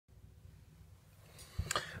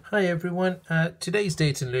Hi everyone, today's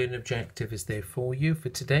data and learning objective is there for you for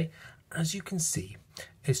today. As you can see,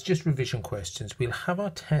 it's just revision questions. We'll have our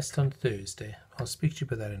test on Thursday. I'll speak to you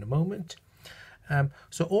about that in a moment.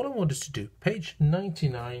 So all I want us to do, page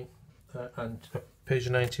 99 and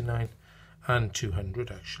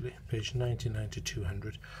 200 actually, page 99 to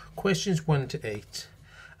 200, questions 1 to 8,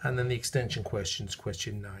 and then the extension questions,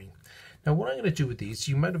 question 9. Now what I'm going to do with these,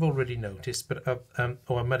 you might have already noticed, but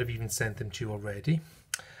or I might have even sent them to you already.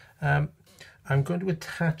 I'm going to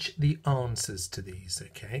attach the answers to these,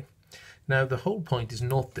 okay? Now, the whole point is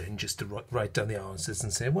not then just to write down the answers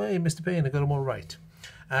and say, well, hey, Mr. Payne, I got them all right.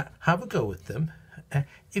 Have a go at them,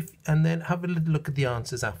 and then have a little look at the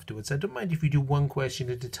answers afterwards. I don't mind if you do one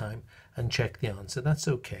question at a time and check the answer. That's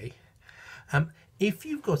okay. If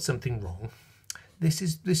you've got something wrong, this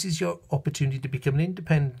is your opportunity to become an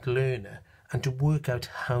independent learner and to work out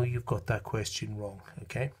how you've got that question wrong,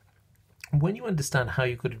 okay? When you understand how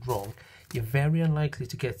you got it wrong, you're very unlikely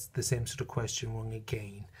to get the same sort of question wrong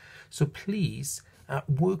again. So please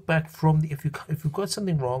work back from the, if you've got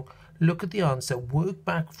something wrong, look at the answer, work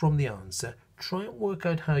back from the answer, try and work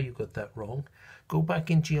out how you got that wrong. Go back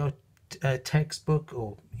into your textbook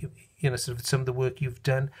or sort of some of the work you've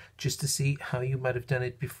done just to see how you might have done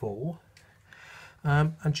it before.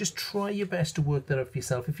 And just try your best to work that out for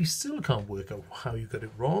yourself. If you still can't work out how you got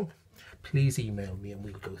it wrong, please email me and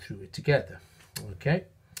we'll go through it together. Okay.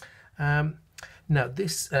 Now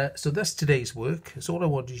this, so that's today's work. It's all I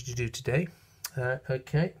wanted you to do today.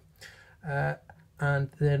 Okay.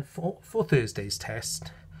 And then for Thursday's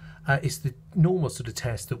test, it's the normal sort of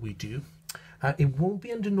test that we do. It won't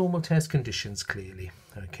be under normal test conditions, clearly.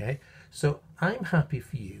 Okay. So I'm happy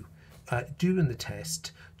for you during the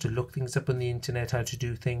test to look things up on the internet, how to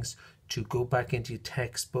do things, to go back into your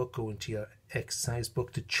textbook or into your exercise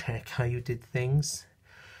book to check how you did things.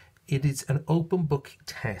 It is an open book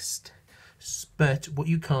test, but what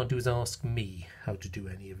you can't do is ask me how to do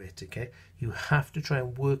any of it, okay? You have to try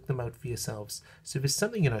and work them out for yourselves. So if it's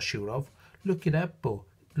something you're not sure of, look it up or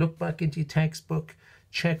look back into your textbook,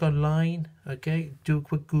 check online, okay? Do a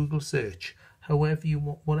quick Google search, however you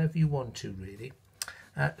want, whatever you want to, really.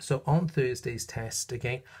 So on Thursday's test,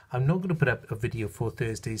 again, I'm not going to put up a video for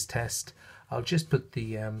Thursday's test. I'll just put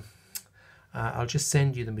the, I'll just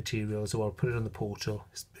send you the materials, or I'll put it on the portal.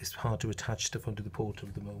 It's hard to attach stuff onto the portal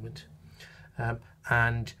at the moment.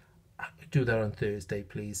 And do that on Thursday,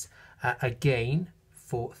 please. Again,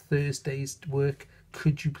 for Thursday's work,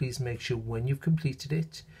 could you please make sure when you've completed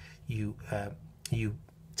it, you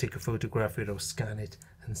take a photograph of it or scan it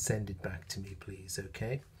and send it back to me, please,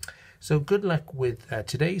 okay? So good luck with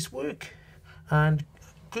today's work, and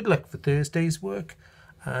good luck for Thursday's work,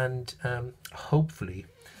 and hopefully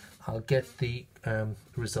I'll get the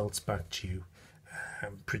results back to you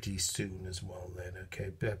pretty soon as well then, okay,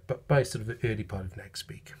 but by sort of the early part of next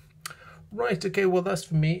week. Right, okay, well that's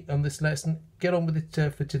for me on this lesson. Get on with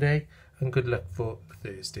it for today, and good luck for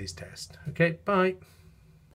Thursday's test. Okay, bye.